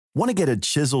Want to get a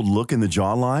chiseled look in the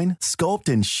jawline? Sculpt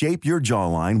and shape your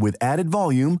jawline with added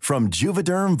volume from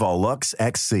Juvederm Volux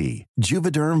XC.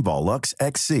 Juvederm Volux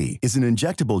XC is an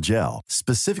injectable gel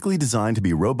specifically designed to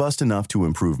be robust enough to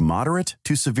improve moderate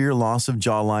to severe loss of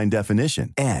jawline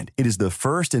definition. And it is the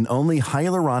first and only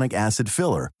hyaluronic acid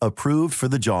filler approved for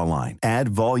the jawline. Add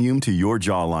volume to your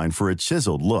jawline for a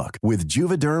chiseled look with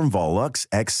Juvederm Volux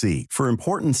XC. For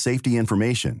important safety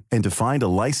information and to find a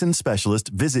licensed specialist,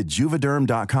 visit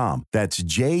Juvederm.com. That's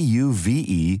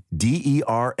Juvederm.com.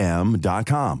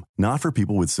 Not for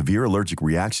people with severe allergic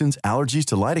reactions, allergies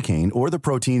to lidocaine, or the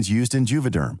proteins used in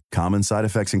Juvederm. Common side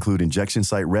effects include injection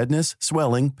site redness,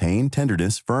 swelling, pain,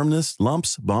 tenderness, firmness,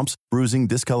 lumps, bumps, bruising,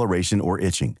 discoloration, or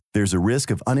itching. There's a risk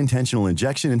of unintentional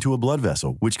injection into a blood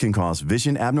vessel, which can cause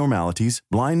vision abnormalities,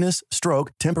 blindness,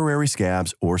 stroke, temporary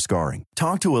scabs, or scarring.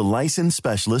 Talk to a licensed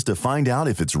specialist to find out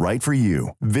if it's right for you.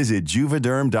 Visit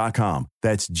Juvederm.com.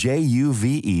 That's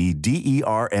Juvederm.com.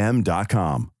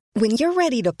 When you're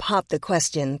ready to pop the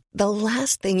question, the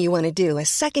last thing you want to do is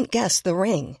second-guess the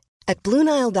ring. At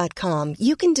BlueNile.com,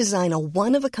 you can design a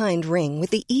one-of-a-kind ring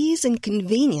with the ease and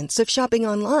convenience of shopping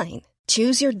online.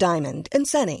 Choose your diamond and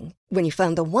setting. When you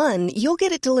find the one, you'll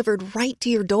get it delivered right to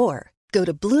your door. Go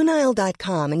to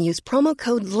BlueNile.com and use promo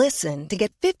code LISTEN to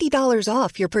get $50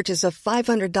 off your purchase of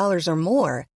 $500 or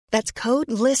more. That's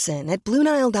code LISTEN at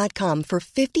BlueNile.com for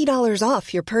 $50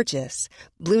 off your purchase.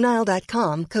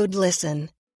 BlueNile.com, code LISTEN.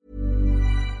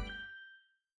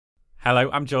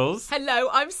 Hello, I'm Jules. Hello,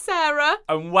 I'm Sarah.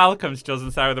 And welcome to Jules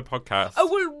and Sarah, the podcast. Oh,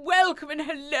 well, welcome and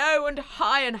hello and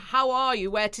hi and how are you?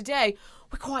 Where today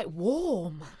we're quite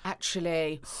warm,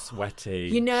 actually. Sweaty,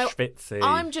 you know, schwitzy.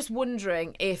 I'm just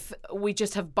wondering if we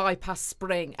just have bypassed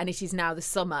spring and it is now the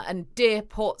summer. And dear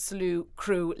Portslade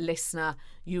crew listener,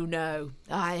 you know,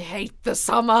 I hate the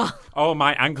summer. Oh,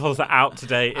 my ankles are out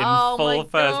today in full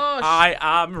first. Gosh. I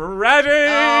am ready.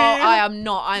 Oh, I am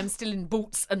not. I am still in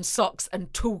boots and socks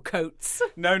and two coats.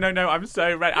 No. I'm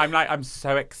so ready. I'm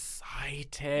so excited.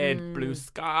 Blue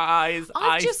skies,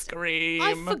 ice cream.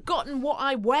 I've forgotten what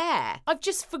I wear. I've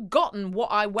just forgotten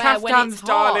what I wear Caftans, when it's hot.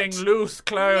 darling, loose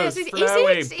clothes,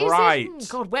 flowy, bright.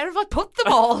 God, where have I put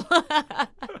them all?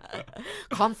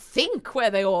 Can't think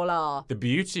where they all are. The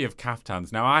beauty of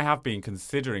caftans. Now, I have been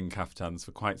considering caftans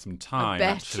for quite some time,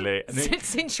 actually.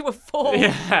 Since you were 4.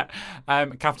 Yeah.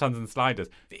 Caftans and sliders.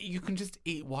 You can just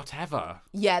eat whatever.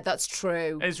 Yeah, that's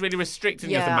true. It's really restricting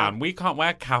you as a man. We can't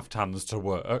wear caftans to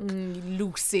work.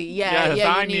 Loosey, yes,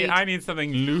 yeah. I need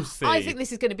something loosey. I think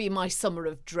this is going to be my summer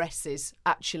of dresses,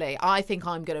 actually. I think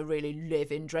I'm going to really live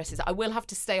in dresses. I will have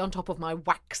to stay on top of my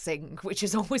waxing, which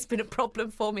has always been a problem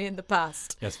for me in the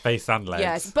past. Yes, face and legs.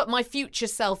 Yes, but my future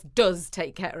self does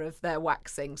take care of their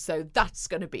waxing, so that's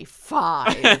going to be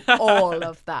fine. All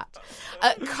of that.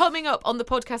 Coming up on the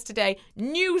podcast today,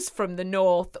 news from the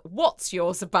north. What's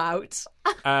yours about?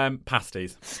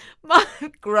 Pasties.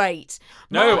 Great.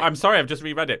 I'm sorry, I've just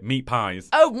reread it. Meat pies.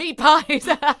 Oh, meat pies.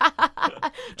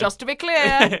 Just to be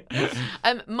clear.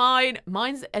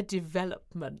 Mine's a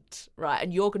development, right?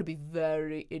 And you're going to be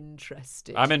very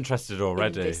interested. I'm interested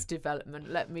already. In this development,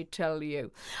 let me tell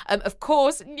you. Of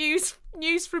course, news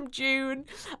from June.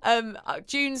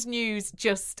 June's news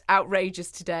just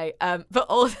outrageous today. But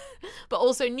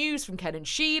also news from Ken and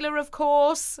Sheila, of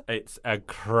course. It's a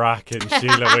cracking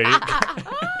Sheila week.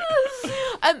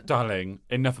 Darling,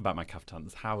 enough about my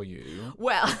caftans. How are you?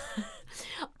 Well,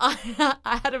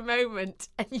 I had a moment,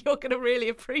 and you're going to really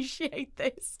appreciate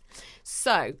this.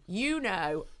 So, you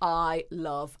know, I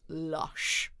love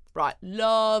Lush. Right,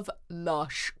 love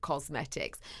Lush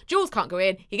cosmetics. Jules can't go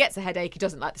in. He gets a headache. He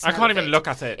doesn't like the smell I can't of even look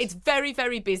at it. It's very,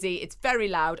 very busy. It's very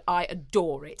loud. I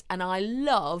adore it. And I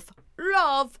love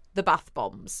the bath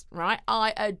bombs, right?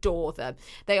 I adore them.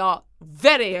 They are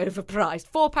very overpriced.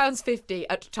 £4.50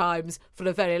 at times for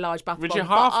a very large bath bomb. Would you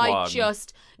half one?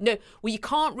 No, well, you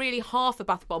can't really half a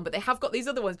bath bomb, but they have got these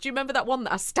other ones. Do you remember that one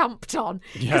that I stamped on?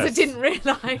 Because Yes. I didn't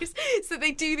realise. So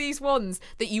they do these ones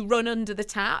that you run under the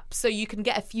tap so you can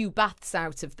get a few baths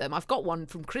out of them. I've got one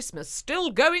from Christmas,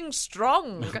 still going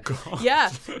strong. Oh, God.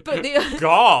 Yeah. But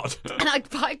God. And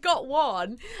I got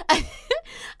one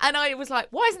and I was like,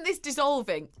 why isn't this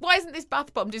dissolving? Why isn't this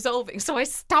bath bomb dissolving? So I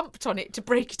stamped on it to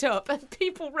break it up, and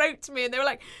people wrote to me and they were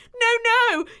like,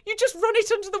 no, you just run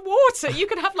it under the water. You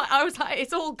can have I was like,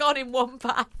 it's all gone in one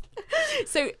bath.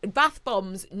 So bath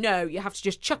bombs, no, you have to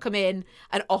just chuck them in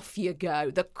and off you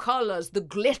go. The colours, the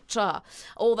glitter,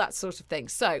 all that sort of thing.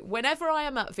 So whenever I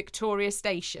am at Victoria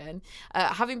Station,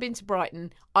 having been to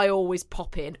Brighton, I always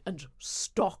pop in and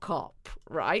stock up,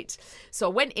 right? So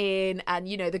I went in and,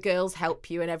 you know, the girls help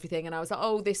you and everything. And I was like,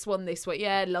 oh, this one.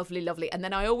 Yeah, lovely, lovely. And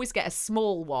then I always get a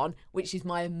small one, which is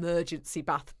my emergency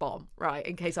bath bomb, right?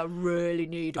 In case I really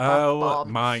need a bath bomb.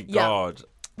 Oh, my God.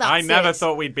 That's I never it.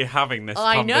 thought we'd be having this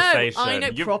conversation. I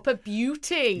know, proper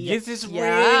beauty. This is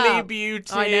really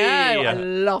beauty. I know, I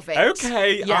love it.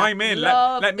 Okay, Yeah, I'm in.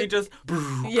 Let me just...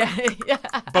 Yeah.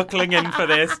 Buckling in for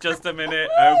this, just a minute.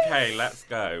 Okay, let's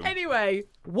go. Anyway,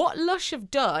 what Lush have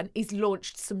done is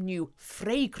launched some new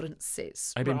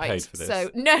fragrances. I've been right? paid for this. So,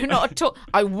 no, not at all.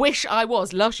 I wish I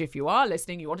was. Lush, if you are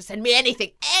listening, you want to send me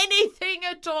anything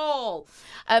at all.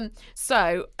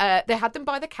 So they had them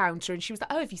by the counter and she was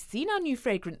like, oh, have you seen our new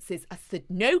fragrances? I said,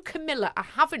 no, Camilla, I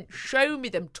haven't. Show me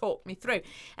them. Talk me through.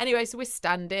 Anyway, so we're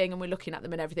standing and we're looking at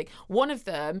them and everything. One of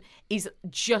them is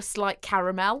just like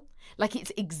caramel. Like,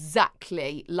 it's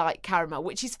exactly like caramel,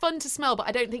 which is fun to smell, but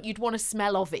I don't think you'd want to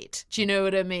smell of it. Do you know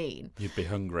what I mean? You'd be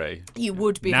hungry. You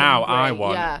would be now hungry. I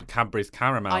want Cadbury's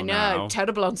caramel. I know, now.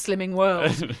 terrible on Slimming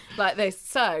World. Like this.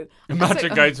 So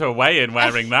imagine going to a weigh-in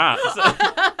wearing that.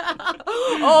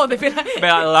 Oh, they'd be like,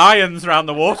 lions around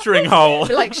the watering hole.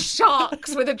 like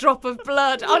sharks with a drop of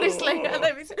blood. Honestly,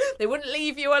 they wouldn't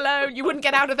leave you alone. You wouldn't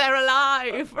get out of there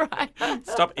alive, right?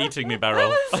 Stop eating me,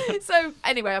 Beryl. So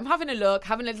anyway, I'm having a look,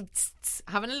 having a little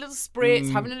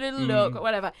spritz, having a little look,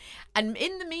 whatever. And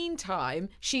in the meantime,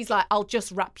 she's like, I'll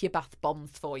just wrap your bath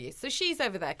bombs for you. So she's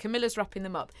over there. Camilla's wrapping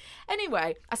them up.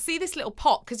 Anyway, I see this little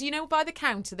pot because, you know, by the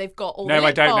counter, they've got all the lip No,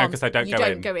 I don't know balms. because I don't you go in.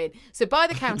 You don't go in. So by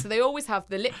the counter, they always have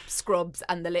the lip scrubs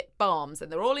and the lip balms,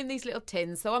 and they're all in these little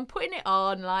tins. So I'm putting it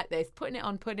on like this, putting it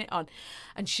on.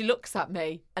 And she looks at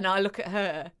me and I look at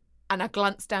her and I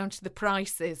glance down to the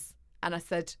prices and I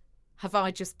said, have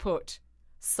I just put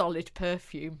solid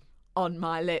perfume on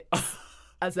my lips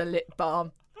as a lip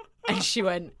balm? And she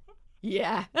went,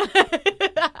 yeah. I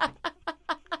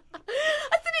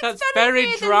said, That's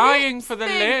very drying for the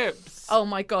lips. Oh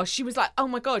my gosh. She was like, oh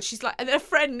my God. She's like, and then a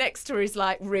friend next to her is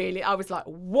like, really? I was like,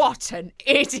 what an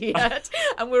idiot.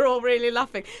 And we're all really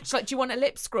laughing. She's like, do you want a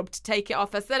lip scrub to take it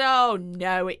off? I said, oh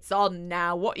no, it's on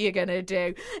now. What are you going to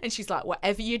do? And she's like,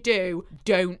 whatever you do,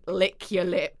 don't lick your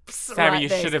lips. Sarah, like you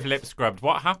this. should have lip scrubbed.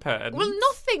 What happened? Well,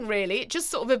 nothing really. It just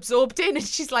sort of absorbed in. And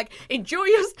she's like, enjoy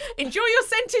your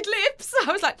scented lips.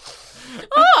 I was like,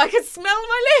 oh, I can smell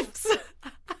my lips.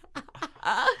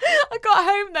 I got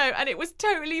home though and it was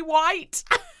totally white.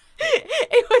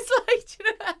 It was like, you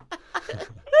know,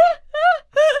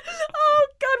 oh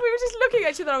God, we were just looking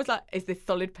at each other. I was like, is this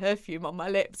solid perfume on my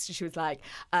lips? And she was like,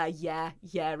 yeah,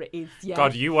 it is. Yeah.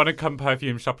 God, you want to come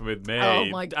perfume shopping with me? Oh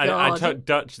my God. I took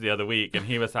Dutch the other week and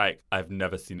he was like, I've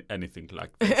never seen anything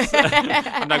like this.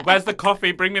 I'm like, where's the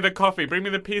coffee? Bring me the coffee. Bring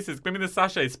me the pieces. Bring me the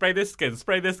sachet. Spray this skin.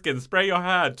 Spray your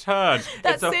hair. Turn.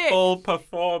 That's it's a full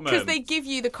performance. Because they give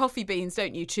you the coffee beans,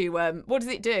 don't you, to, what does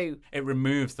it do? It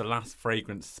removes the last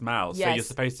fragrance smell. Yes. So you're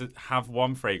supposed to have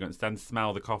one fragrance, then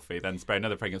smell the coffee, then spray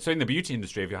another fragrance. So in the beauty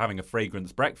industry, if you're having a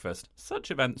fragrance breakfast, such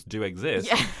events do exist.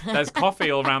 Yeah. There's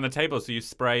coffee all around the table, so you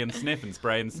spray and sniff and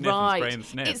spray and sniff and spray and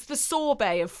sniff. It's the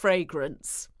sorbet of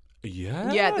fragrance.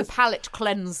 Yes. Yeah, the palate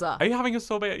cleanser. Are you having a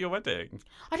sorbet at your wedding?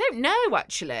 I don't know,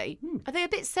 actually. Are they a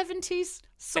bit 70s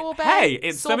sorbet? Hey,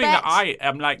 it's something that Sorbet? I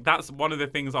am like, that's one of the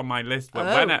things on my list. But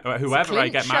Oh, whoever I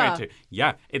get clincher. married to,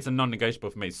 yeah, it's a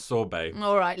non-negotiable for me, sorbet.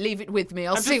 All right, leave it with me.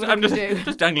 I'll see what I'm I can do.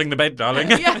 just dangling the bed,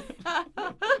 darling. Yeah.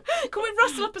 Can we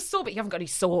rustle up a sorbet? You haven't got any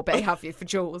sorbet, have you, for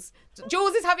Jules?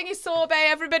 Jules is having his sorbet.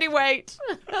 Everybody wait.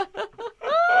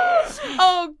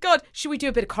 Oh, God. Should we do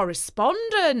a bit of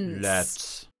correspondence?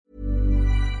 Let's.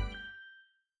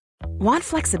 Want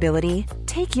flexibility?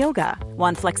 Take yoga.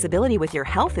 Want flexibility with your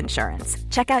health insurance?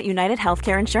 Check out United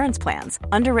Healthcare Insurance Plans.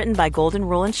 Underwritten by Golden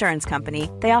Rule Insurance Company,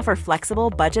 they offer flexible,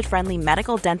 budget-friendly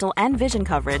medical, dental, and vision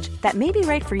coverage that may be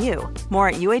right for you. More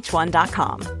at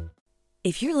uh1.com.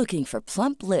 If you're looking for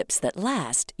plump lips that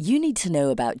last, you need to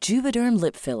know about Juvederm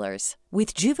lip fillers.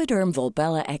 With Juvederm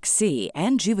Volbella XC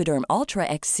and Juvederm Ultra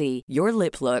XC, your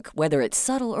lip look, whether it's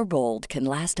subtle or bold, can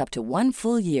last up to 1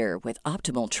 full year with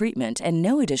optimal treatment and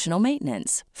no additional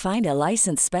maintenance. Find a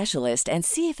licensed specialist and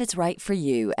see if it's right for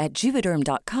you at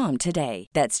Juvederm.com today.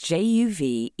 That's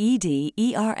JUVEDERM.com.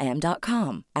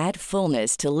 Add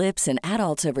fullness to lips in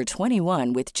adults over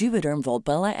 21 with Juvederm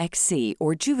Volbella XC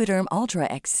or Juvederm Ultra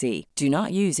XC. Do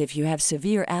not use if you have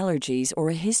severe allergies or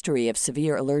a history of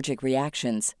severe allergic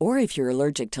reactions, or if you're you're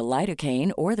allergic to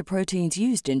lidocaine or the proteins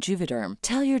used in Juvederm.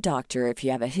 Tell your doctor if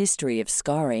you have a history of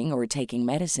scarring or taking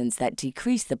medicines that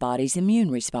decrease the body's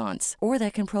immune response or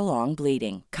that can prolong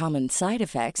bleeding. Common side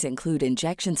effects include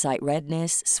injection site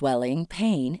redness, swelling,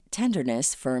 pain,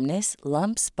 tenderness, firmness,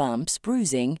 lumps, bumps,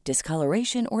 bruising,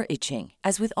 discoloration, or itching.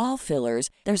 As with all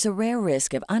fillers, there's a rare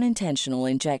risk of unintentional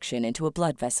injection into a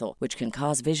blood vessel, which can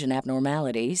cause vision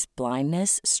abnormalities,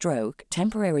 blindness, stroke,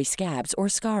 temporary scabs, or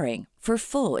scarring. For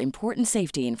full, important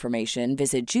safety information,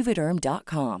 visit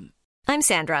Juvederm.com. I'm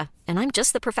Sandra, and I'm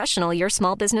just the professional your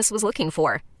small business was looking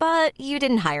for. But you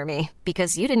didn't hire me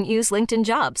because you didn't use LinkedIn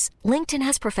Jobs. LinkedIn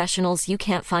has professionals you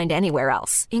can't find anywhere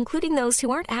else, including those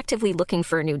who aren't actively looking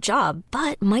for a new job,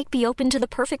 but might be open to the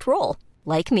perfect role,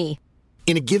 like me.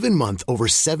 In a given month, over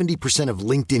 70% of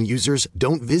LinkedIn users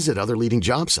don't visit other leading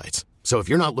job sites. So if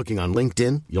you're not looking on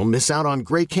LinkedIn, you'll miss out on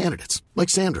great candidates like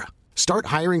Sandra. Start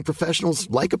hiring professionals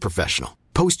like a professional.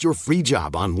 Post your free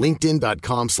job on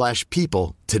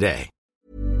linkedin.com/people today.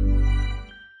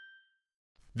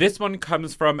 This one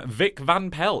comes from Vic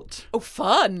Van Pelt, Oh,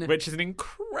 fun. which is an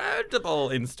incredible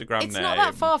Instagram It's name. not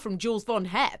that far from Jules Von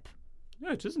Hep.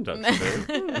 No, it isn't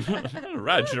actually.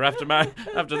 Right, you're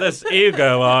after this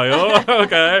ego, are you?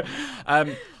 Okay.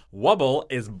 Wobble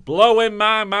is blowing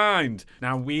my mind.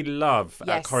 Now, we love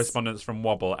Yes. correspondence from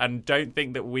Wobble, and don't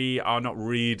think that we are not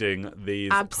reading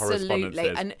these Absolutely.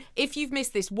 correspondences. And if you've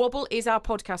missed this, Wobble is our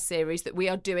podcast series that we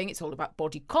are doing. It's all about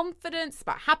body confidence,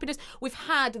 about happiness. We've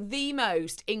had the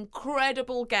most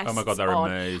incredible guests Oh my God, they're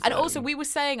on. amazing. And also, we were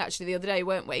saying actually the other day,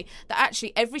 weren't we, that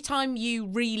actually every time you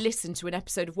re-listen to an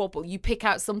episode of Wobble, you pick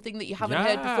out something that you haven't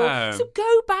heard Yeah. before. So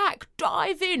go back,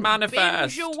 dive in, Manifest.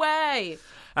 binge your way.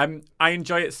 I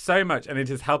enjoy it so much, and it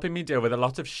is helping me deal with a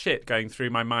lot of shit going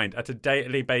through my mind at a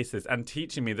daily basis and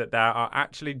teaching me that there are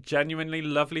actually genuinely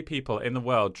lovely people in the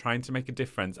world trying to make a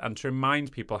difference and to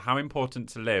remind people how important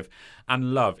to live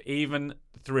and love even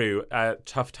through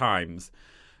tough times.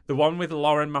 The one with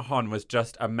Lauren Mahon was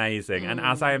just amazing. And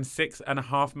as I am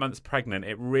 6.5 months pregnant,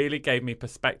 it really gave me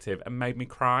perspective and made me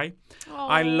cry.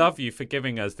 I love you for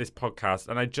giving us this podcast.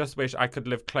 And I just wish I could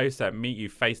live closer, meet you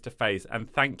face to face. And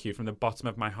thank you from the bottom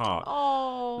of my heart.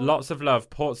 Oh, Lots of love,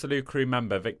 Port Salut crew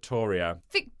member Victoria.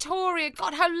 Victoria,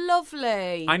 God, how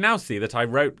lovely. I now see that I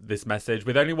wrote this message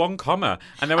with only one comma.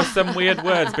 And there were some weird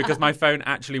words because my phone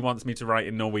actually wants me to write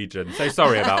in Norwegian. So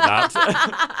sorry about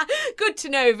that. Good to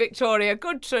know, Victoria.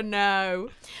 Good to know.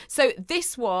 So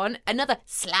this one, another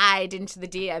slide into the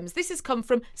DMs. This has come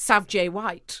from Sav J.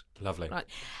 White. Lovely. Right.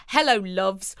 Hello,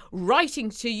 loves. Writing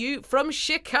to you from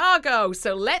Chicago.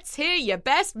 So let's hear your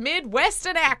best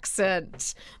Midwestern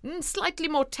accent. Slightly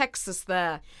more Texas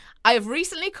there. I have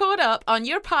recently caught up on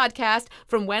your podcast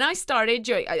from when I started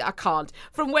during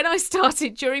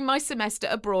my semester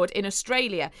abroad in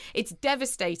Australia. It's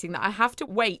devastating that I have to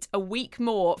wait a week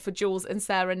more for Jules and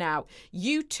Sarah now.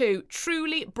 You two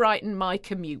truly brighten my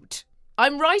commute.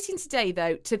 I'm writing today,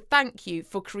 though, to thank you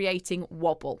for creating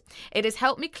Wobble. It has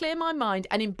helped me clear my mind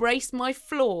and embrace my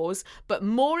flaws, but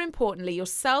more importantly, your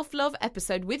self-love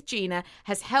episode with Gina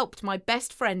has helped my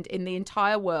best friend in the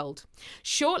entire world.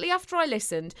 Shortly after I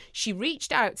listened, she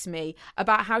reached out to me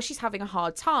about how she's having a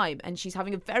hard time, and she's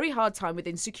having a very hard time with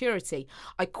insecurity.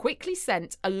 I quickly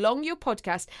sent along your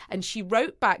podcast, and she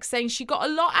wrote back saying she got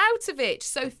a lot out of it.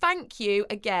 So thank you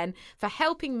again for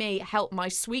helping me help my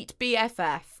sweet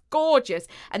BFF. Gorgeous.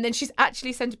 And then she's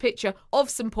actually sent a picture of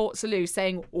some Port Salut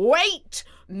saying, wait,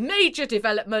 major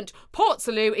development. Port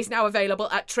Salut is now available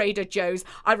at Trader Joe's.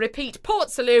 I repeat,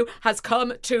 Port Salut has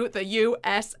come to the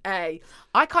USA.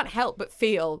 I can't help but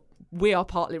feel we are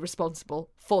partly responsible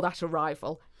for that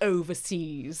arrival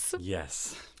overseas.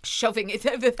 Yes. Shoving it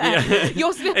over there. Yeah.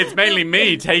 It's mainly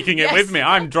me taking it with me.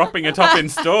 I'm dropping it off in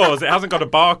stores. It hasn't got a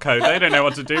barcode. They don't know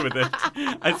what to do with it.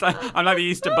 I'm like the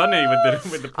Easter Bunny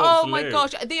with the Port Oh Salut. my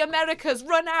gosh, the Americas,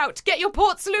 run out. Get your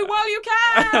Port Salut while you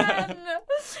can.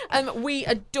 We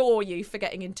adore you for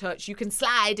getting in touch. You can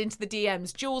slide into the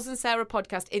DMs. Jules and Sarah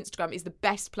Podcast Instagram is the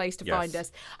best place to find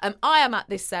us. I am at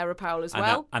this Sarah Powell as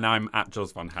well. And I'm at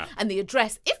Jules Von Hat. And the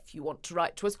address, if you want to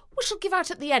write to us, we shall give out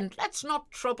at the end. Let's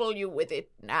not trouble you with it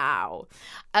now.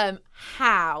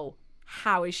 How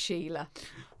is Sheila?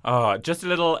 Oh, just a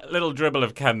little dribble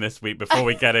of Ken this week before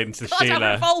we get into God, Sheila.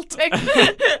 I'm revolting.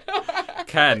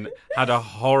 Ken had a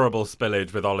horrible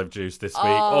spillage with olive juice this week,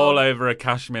 all over a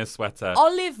cashmere sweater.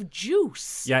 Olive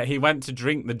juice? Yeah, he went to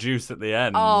drink the juice at the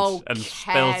end and Ken.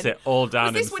 Spilt it all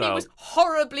down himself. Was this himself. when he was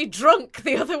horribly drunk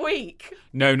the other week?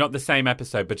 No, not the same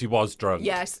episode, but he was drunk.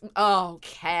 Yes. Oh,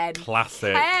 Ken.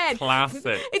 Classic. Ken.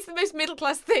 Classic. It's the most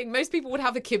middle-class thing. Most people would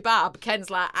have a kebab. Ken's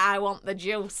like, I want the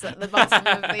juice at the bottom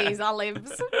of these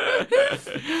olives.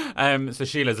 So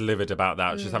Sheila's livid about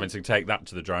that. She's having to take that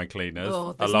to the dry cleaners.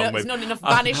 Oh, there's not enough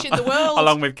vanish in the world.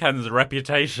 Along with Ken's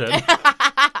reputation.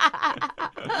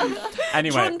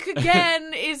 Anyway. Drunk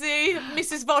again, is he?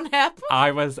 Mrs. Von Hepp?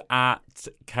 I was at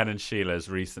Ken and Sheila's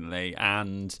recently,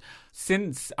 and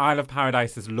since Isle of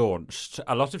Paradise has launched,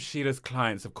 a lot of Sheila's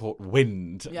clients have caught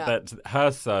wind that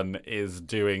her son is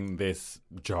doing this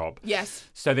job. Yes.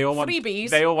 So they all want freebies.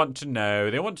 They all want to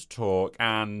know. They want to talk.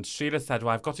 And Sheila said,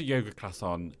 "Well, I've got a yoga class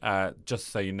on, just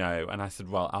so you know." And I said,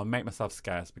 "Well, I'll make myself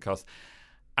scarce because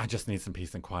I just need some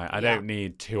peace and quiet. I don't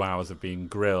need 2 hours of being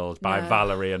grilled by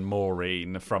Valerie and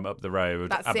Maureen from up the road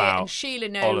That's about it. And Sheila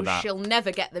knows all of that. she'll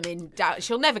never get them in.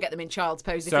 She'll never get them in child's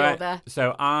pose if you're there.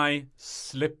 So I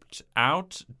slipped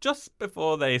out just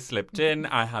before they slipped in.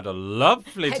 I had a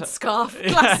lovely headscarf,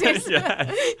 glasses,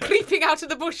 yes. creeping out of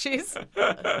the bushes,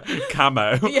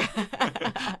 camo. Yeah.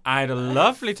 I had a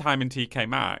lovely time in TK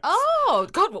Maxx. Oh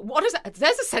God, what is that?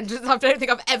 There's a sentence I don't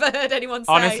think I've ever heard anyone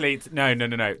say. Honestly, no.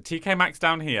 TK Maxx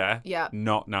down here, yeah,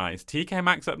 not nice. TK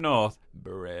Maxx up north,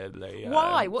 brilliant.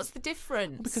 Why? What's the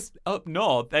difference? Because up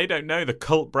north, they don't know the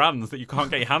cult brands that you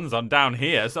can't get your hands on down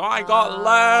here. So I got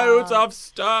loads of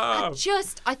stuff.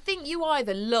 I think you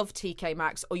either love TK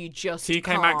Maxx or you just TK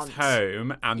can't. Maxx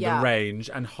Home and The Range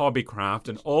and Hobbycraft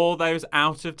and all those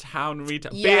out-of-town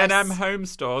retail B&M home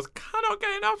stores cannot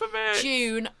get enough of it.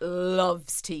 June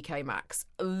loves TK Maxx.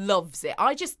 Loves it.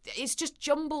 It's just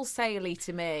jumble saley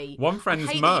to me. One friend's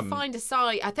I hate mum. That you find a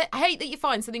size. I hate that you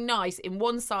find something nice in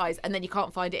one size and then you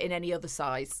can't find it in any other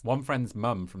size. One friend's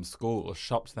mum from school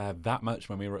shopped there that much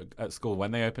when we were at school.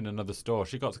 When they opened another store,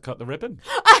 she got to cut the ribbon.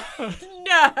 No.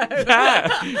 Yeah,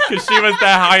 because she was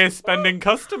their highest spending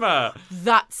customer.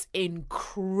 That's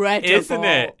incredible. Isn't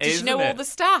it? Did you know all the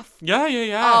staff?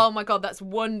 Yeah. Oh my God, that's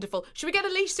wonderful. Should we get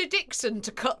Alicia Dixon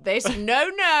to cut this?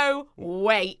 No.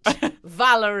 Wait.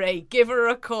 Valerie, give her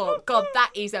a call. God,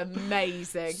 that is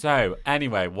amazing. So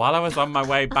anyway, while I was on my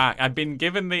way back, I'd been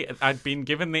given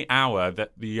the hour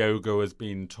that the yoga was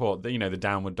being taught. That, the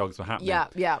downward dogs were happening.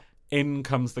 Yeah. In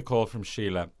comes the call from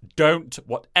Sheila. Don't,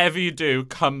 whatever you do,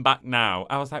 come back now.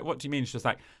 I was like, what do you mean? She was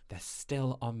like, they're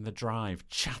still on the drive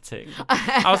chatting.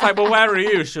 I was like, well, where are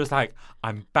you? She was like,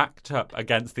 I'm backed up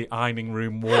against the ironing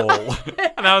room wall.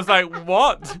 And I was like,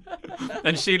 what?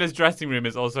 And Sheila's dressing room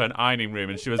is also an ironing room,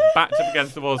 and she was backed up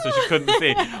against the wall so she couldn't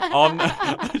see.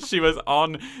 She was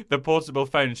on the portable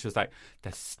phone, and she was like,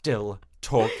 they're still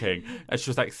talking. And she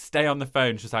was like, stay on the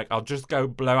phone. She was like, I'll just go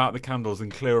blow out the candles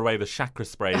and clear away the chakra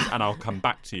sprays and I'll come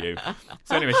back to you.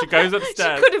 So anyway, she goes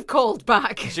upstairs. She could have called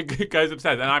back. She goes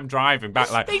upstairs and I'm driving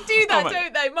back like... They do that,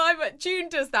 don't they? June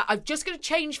does that. I'm just going to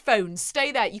change phones.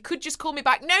 Stay there. You could just call me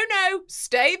back. No.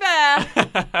 Stay there.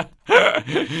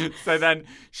 So then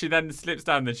she slips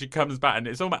down and then she comes back and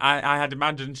it's almost... I had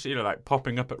imagined Sheila like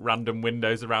popping up at random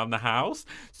windows around the house.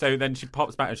 So then she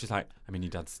pops back and she's like, I'm in your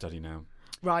dad's study now.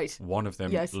 Right. One of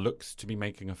them looks to be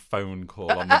making a phone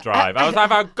call on the drive. I was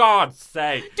like, for God's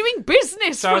sake. Doing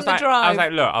business from the drive. I was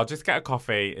like, look, I'll just get a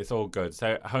coffee. It's all good.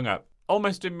 So hung up.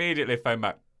 Almost immediately phone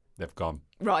back. They've gone.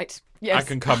 Right. Yes. I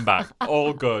can come back.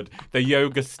 All good. The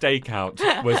yoga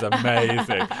stakeout was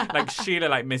amazing. Like Sheila,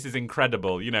 like Mrs.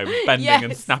 Incredible, bending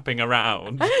and snapping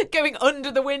around. Going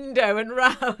under the window and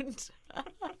round.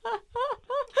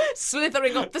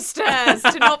 Slithering up the stairs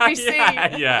to not be seen.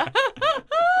 Yeah.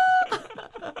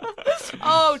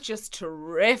 Oh, just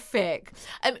terrific.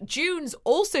 June's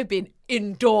also been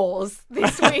indoors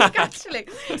this week, actually.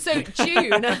 So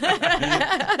June,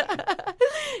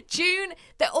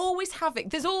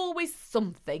 there's always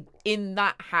something in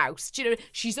that house. Do you know,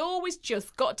 she's always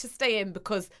just got to stay in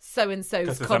because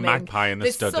so-and-so's coming. There's a magpie in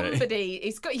the study.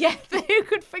 Somebody, who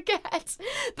could forget?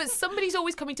 But somebody's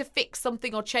always coming to fix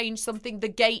something or change something. The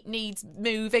gate needs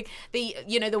moving.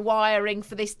 The wiring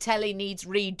for this telly needs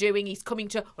redoing. He's coming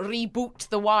to reboot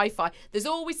the Wi-Fi. There's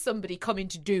always somebody coming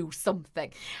to do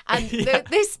something. And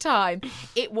this time,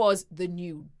 it was the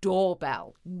new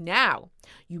doorbell. Now,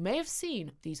 you may have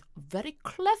seen these very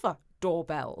clever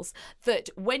doorbells that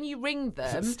when you ring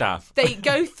them, staff, they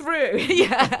go through.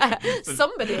 Yeah,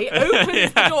 somebody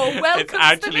opens the door, welcomes It's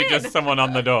actually them in. just someone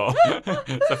on the door.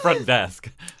 It's the front desk.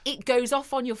 It goes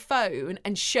off on your phone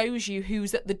and shows you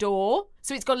who's at the door.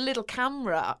 So it's got a little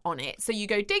camera on it. So you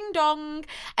go ding dong.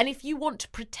 And if you want to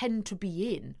pretend to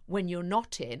be in when you're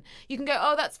not in, you can go,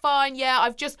 oh, that's fine. Yeah,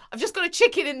 I've just got a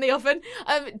chicken in the oven.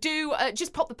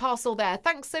 Just pop the parcel there.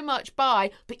 Thanks so much.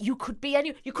 Bye. But you could be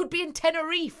in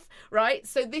Tenerife, right?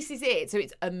 So this is it. So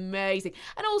it's amazing.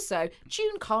 And also,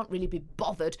 June can't really be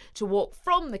bothered to walk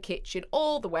from the kitchen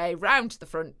all the way round to the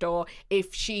front door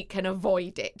if she can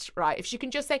avoid it, right? If she can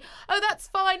just say, oh, that's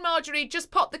fine, Marjorie. Just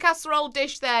pop the casserole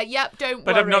dish there. Yep, don't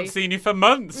But worry. I've not seen you for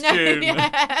months, June.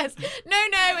 Yes. No,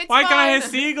 it's Why fine. can I hear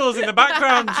seagulls in the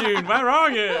background, June? Where are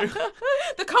you?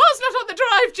 The car's not on the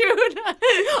drive, June.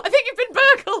 I think you've been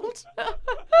burgled.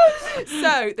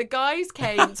 So the guys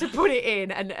came to put it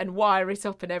in and wire it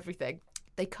up and everything.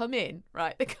 They come in,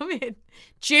 right? They come in.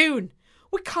 June,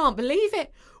 we can't believe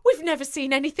it. We've never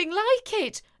seen anything like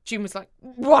it. June was like,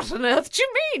 what on earth do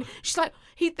you mean? She's like,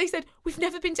 they said, we've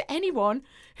never been to anyone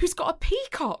who's got a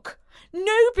peacock.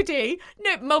 Nobody.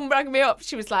 No, Mum rang me up.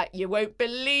 She was like, you won't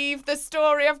believe the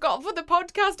story I've got for the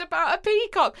podcast about a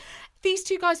peacock. These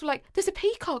two guys were like, there's a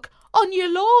peacock on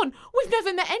your lawn. We've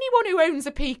never met anyone who owns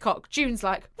a peacock. June's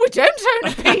like, we don't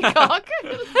own a peacock.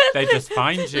 They just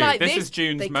find you. Like this is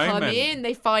June's moment. They come in,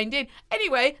 they find in.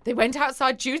 Anyway, they went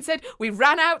outside. June said, we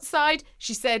ran outside.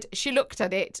 She said, she looked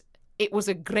at it. It was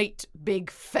a great big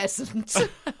pheasant.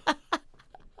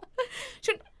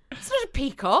 She went, it's not a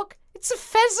peacock. It's a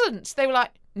pheasant. They were like,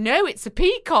 no, it's a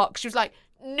peacock. She was like,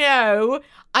 no,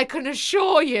 I can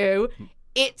assure you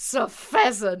it's a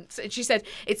pheasant. And she said,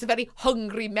 it's a very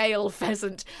hungry male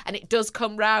pheasant and it does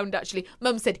come round, actually.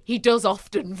 Mum said he does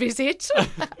often visit.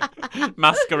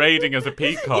 Masquerading as a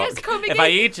peacock. Yes, coming if in. I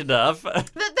eat enough.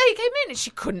 That they came in and she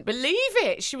couldn't believe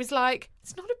it. She was like,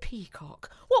 it's not a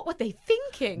peacock. What were they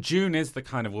thinking? June is the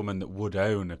kind of woman that would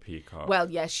own a peacock. Well,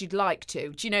 yes, she'd like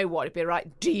to. Do you know what? It'd be a right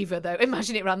diva, though.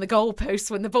 Imagine it around the goalposts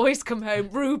when the boys come home.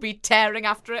 Ruby tearing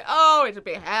after it. Oh, it'll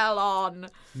be hell on.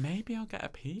 Maybe I'll get a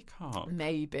peacock.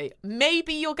 Maybe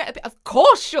you'll get a... Of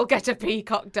course you'll get a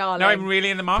peacock, darling. No, I'm really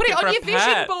in the market Put it for on a your pet.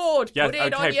 vision board. Yes, Put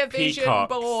it okay, on your vision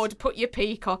peacocks. board. Put your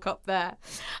peacock up there.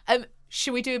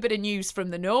 Should we do a bit of news from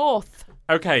the north?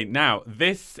 Okay, now,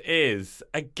 this is,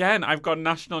 again, I've got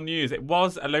national news. It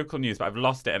was a local news, but I've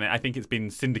lost it, and I think it's been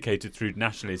syndicated through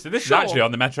nationally. So this is actually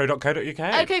on the metro.co.uk.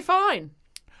 Okay, fine.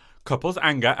 Couples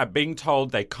anger at being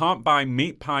told they can't buy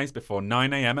meat pies before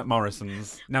 9 a.m. at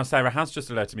Morrison's. Now, Sarah has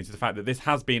just alerted me to the fact that this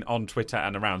has been on Twitter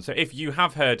and around. So if you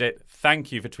have heard it,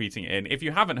 thank you for tweeting it in. If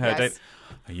you haven't heard it,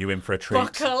 are you in for a treat?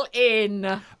 Buckle in.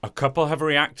 A couple have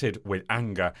reacted with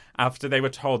anger after they were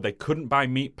told they couldn't buy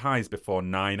meat pies before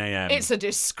 9 a.m. It's a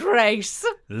disgrace.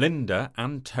 Linda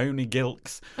and Tony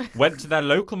Gilks went to their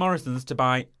local Morrison's to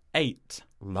buy 8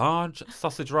 large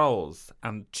sausage rolls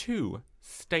and 2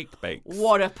 steak bakes.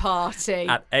 What a party.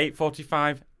 At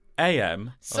 8:45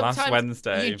 a.m. last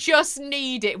Wednesday. You just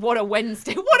need it. What a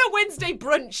Wednesday. What a Wednesday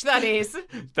brunch that is.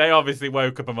 They obviously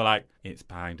woke up and were like, it's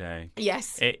pie day.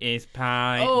 Yes. It is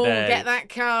pie day. Oh, get that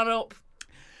car up.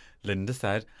 Linda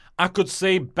said, I could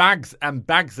see bags and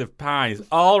bags of pies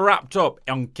all wrapped up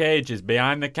on cages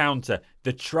behind the counter.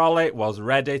 The trolley was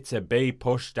ready to be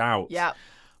pushed out. Yeah.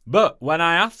 But when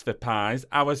I asked for pies,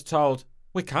 I was told,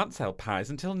 we can't sell pies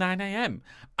until 9 a.m.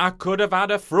 I could have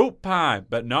had a fruit pie,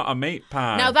 but not a meat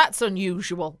pie. Now that's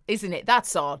unusual, isn't it?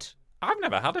 That's odd. I've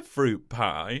never had a fruit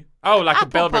pie. Oh, like Apple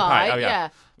a Bilberry pie. pie, Oh, yeah.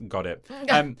 Got it.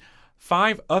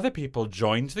 5 other people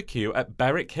joined the queue at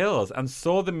Berwick Hills and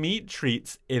saw the meat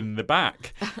treats in the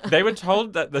back. They were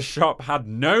told that the shop had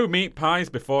no meat pies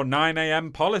before 9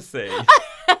 a.m. policy.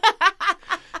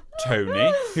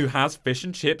 Tony, who has fish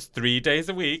and chips 3 days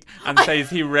a week and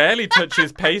says he rarely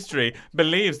touches pastry,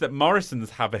 believes that Morrison's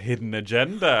have a hidden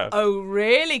agenda. Oh,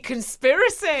 really?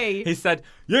 Conspiracy? He said,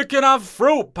 you can have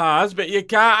fruit pies, but you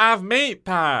can't have meat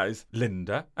pies.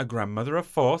 Linda, a grandmother of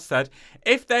 4, said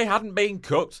if they hadn't been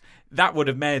cooked, that would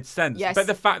have made sense. Yes. But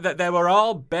the fact that they were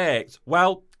all baked,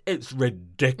 well, it's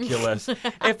ridiculous.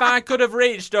 If I could have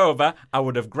reached over, I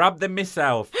would have grabbed them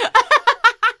myself.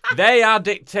 They are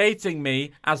dictating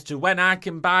me as to when I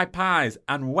can buy pies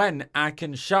and when I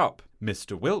can shop.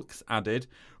 Mr. Wilkes added,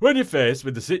 when you're faced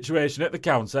with the situation at the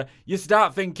counter, you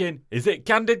start thinking, is it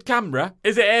candid camera?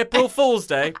 Is it April Fool's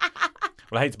Day?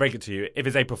 Well, I hate to break it to you. If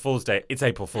it's April Fool's Day, it's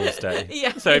April Fool's Day.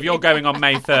 Yeah. So if you're going on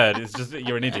May 3rd, it's just that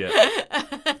you're an idiot.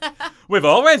 We've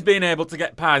always been able to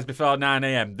get pies before 9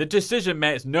 a.m. The decision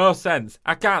makes no sense.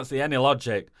 I can't see any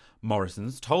logic.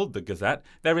 Morrison's told the Gazette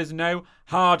there is no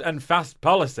hard and fast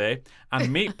policy,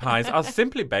 and meat pies are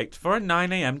simply baked for a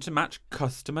 9 a.m. to match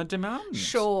customer demands.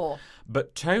 Sure.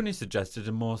 But Tony suggested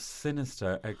a more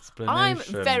sinister I'm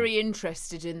explanation. very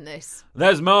interested in this.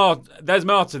 There's more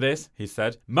to this, he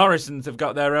said. Morrison's have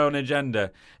got their own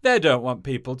agenda. They don't want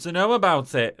people to know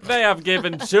about it. They have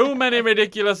given too many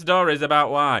ridiculous stories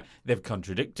about why. They've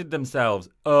contradicted themselves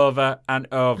over and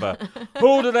over.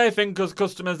 Who do they think us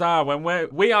customers are when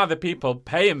we are the people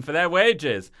paying for their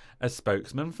wages? A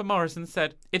spokesman for Morrison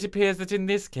said, "It appears that in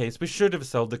this case we should have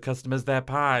sold the customers their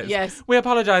pies. Yes. We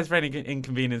apologise for any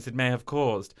inconvenience it may have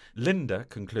caused." Linda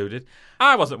concluded,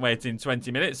 "I wasn't waiting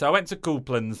 20 minutes, so I went to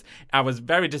Coupland's. I was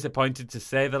very disappointed, to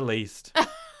say the least."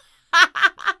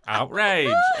 Outrage.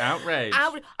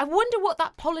 I wonder what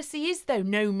that policy is, though.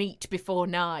 No meat before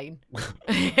 9.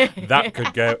 That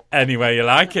could go any way you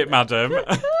like it, madam.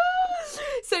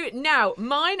 So now,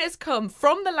 mine has come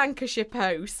from the Lancashire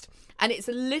Post, and it's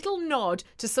a little nod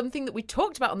to something that we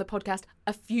talked about on the podcast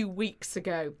a few weeks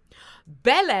ago.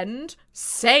 Bell End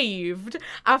saved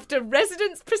after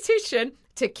residents' petition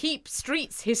to keep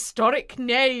street's historic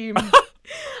name.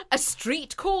 A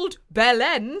street called Bell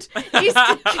End is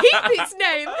to keep its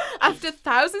name after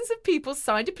thousands of people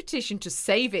signed a petition to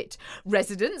save it.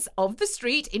 Residents of the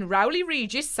street in Rowley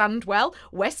Regis, Sandwell,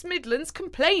 West Midlands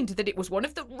complained that it was one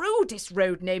of the rudest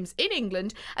road names in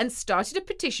England and started a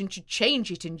petition to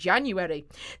change it in January.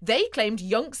 They claimed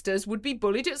youngsters would be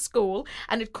bullied at school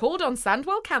and had called on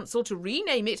Sandwell Council to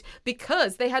rename it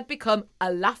because they had become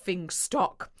a laughing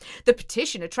stock. The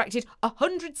petition attracted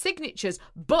 100 signatures,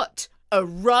 but a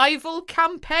rival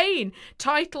campaign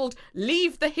titled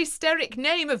 "Leave the Hysteric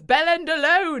Name of Bell End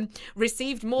Alone"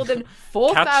 received more than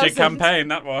 4,000. Catchy campaign,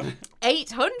 that one.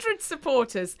 800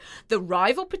 supporters. The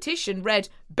rival petition read,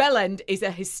 "Bell End is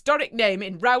a historic name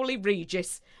in Rowley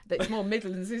Regis." That's more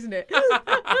Midlands, isn't it?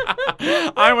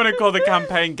 I want to call the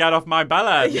campaign "Get Off My Bell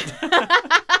End."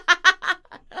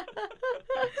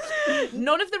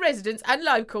 None of the residents and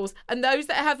locals and those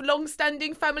that have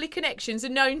long-standing family connections are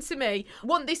known to me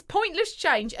want this pointless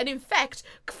change, and in fact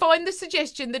find the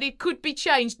suggestion that it could be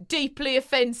changed deeply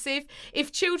offensive.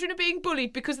 If children are being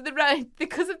bullied because of the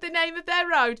name of their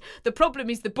road, the problem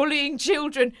is the bullying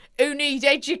children who need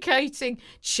educating.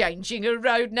 Changing a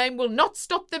road name will not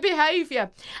stop the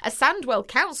behaviour. A Sandwell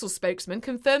Council spokesman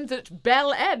confirmed that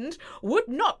Bell End would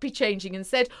not be changing and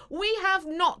said, "We have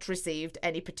not received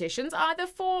any petitions either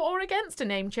for or against a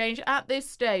name change at this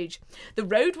stage." The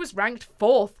road was ranked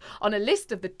 4th on a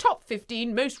list of the top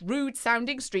 15 most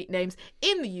rude-sounding street names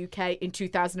in the UK in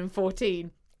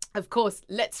 2014. Of course,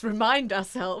 let's remind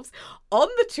ourselves, on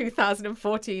the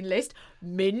 2014 list,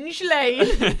 Minge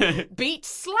Lane beat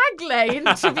Slag Lane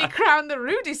to be crowned the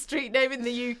rudest street name in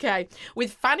the UK,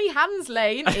 with Fanny Hans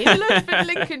Lane in Ludford,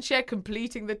 Lincolnshire,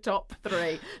 completing the top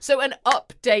 3. So an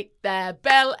update there.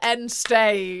 Bell End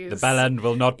stays. The Bell End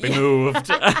will not be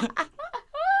moved.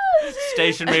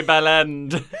 Stationary Bell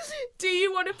End. Do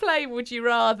you want to play Would You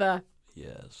Rather?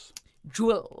 Yes.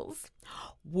 Jules,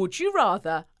 would you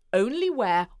rather only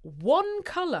wear one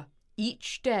colour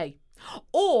each day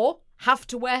or have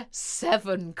to wear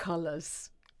 7 colours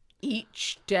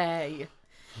each day?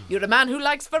 You're a man who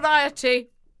likes variety.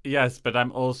 Yes, but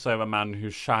I'm also a man who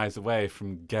shies away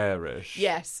from garish.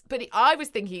 Yes, but I was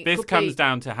thinking... This comes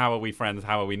down to how are we friends,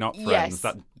 how are we not friends?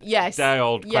 That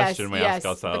day-old question we ask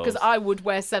ourselves. Because I would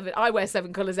wear 7... I wear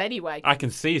 7 colours anyway. I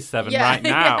can see 7 right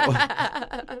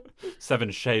now. 7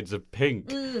 shades of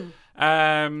pink.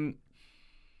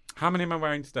 How many am I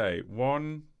wearing today?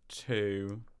 1,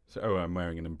 2... Oh, I'm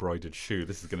wearing an embroidered shoe.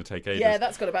 This is going to take ages. Yeah,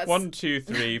 that's got about... 1, 2,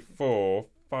 3, 4,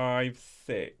 5,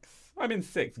 6... I'm in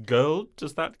 6. Gold,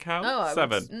 does that count?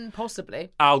 7. Possibly.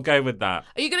 I'll go with that.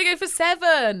 Are you going to go for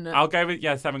 7? I'll go with,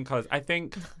 7 colours. I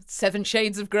think... 7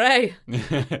 shades of grey.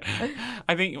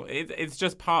 I think it's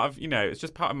just part of, it's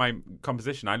just part of my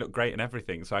composition. I look great in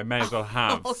everything, so I may as well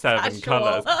have 7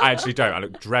 colours. I actually don't. I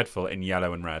look dreadful in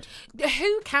yellow and red.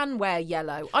 Who can wear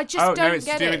yellow? I just don't get it. Oh, no, it's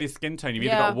to do with your skin tone. You've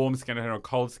either got a warm skin tone or a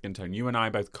cold skin tone. You and I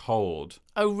are both cold.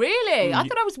 Oh, really? I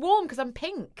thought I was warm because I'm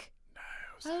pink.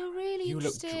 Oh, really? You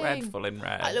look dreadful in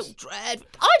red. I look dreadful.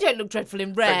 I don't look dreadful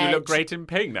in red. But you look great in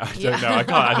pink. No, I don't know.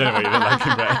 I don't know what you look like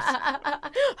in red.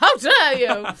 How dare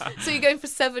you? So you're going for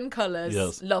 7 colours.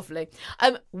 Yes. Lovely.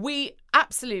 We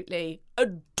absolutely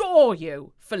adore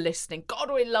you for listening.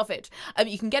 God, we love it.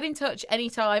 You can get in touch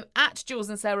anytime at Jules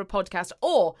and Sarah Podcast,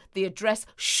 or the address,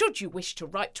 should you wish to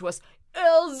write to us,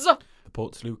 is... The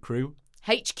Portslade Crew.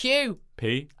 HQ.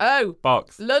 P. O.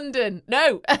 Box. London.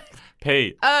 No.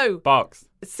 P. O. Box.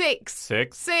 6.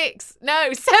 6. 6.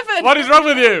 No, 7. What is wrong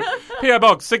with you? PO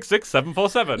Box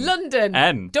 66747. London.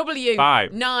 N. W.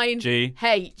 5. 9. G.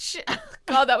 H.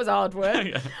 God, that was a hard word.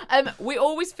 Yeah. We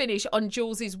always finish on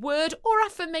Jules's word or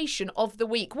affirmation of the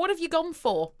week. What have you gone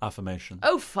for? Affirmation.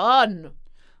 Oh, fun.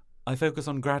 I focus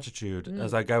on gratitude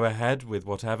as I go ahead with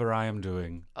whatever I am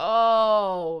doing.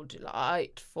 Oh,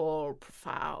 delightful,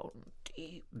 profound,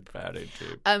 deep. Very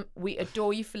deep. We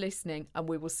adore you for listening, and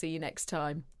we will see you next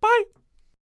time. Bye.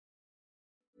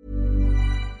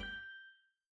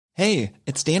 Hey,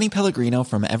 it's Danny Pellegrino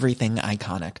from Everything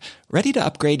Iconic. Ready to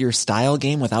upgrade your style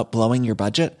game without blowing your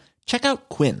budget? Check out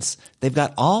Quince. They've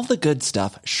got all the good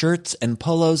stuff, shirts and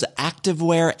polos,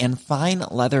 activewear, and fine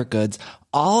leather goods,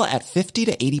 all at 50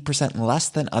 to 80% less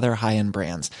than other high-end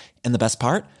brands. And the best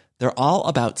part? They're all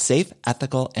about safe,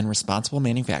 ethical, and responsible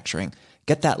manufacturing.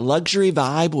 Get that luxury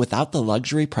vibe without the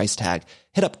luxury price tag.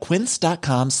 Hit up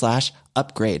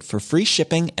quince.com/upgrade for free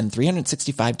shipping and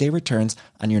 365-day returns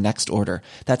on your next order.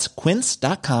 That's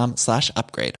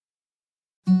quince.com/upgrade.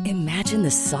 Imagine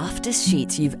the softest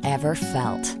sheets you've ever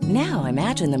felt. Now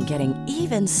imagine them getting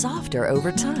even softer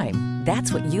over time.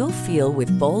 That's what you'll feel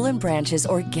with Boll & Branch's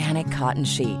organic cotton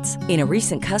sheets. In a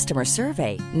recent customer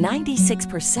survey,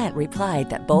 96% replied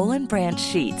that Boll & Branch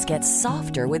sheets get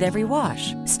softer with every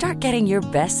wash. Start getting your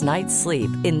best night's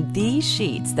sleep in these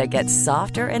sheets that get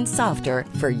softer and softer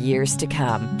for years to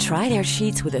come. Try their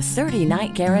sheets with a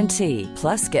 30-night guarantee.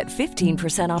 Plus, get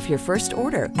 15% off your first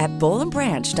order at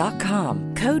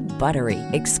bollandbranch.com. Code BUTTERY.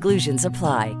 Exclusions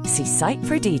apply. See site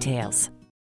for details.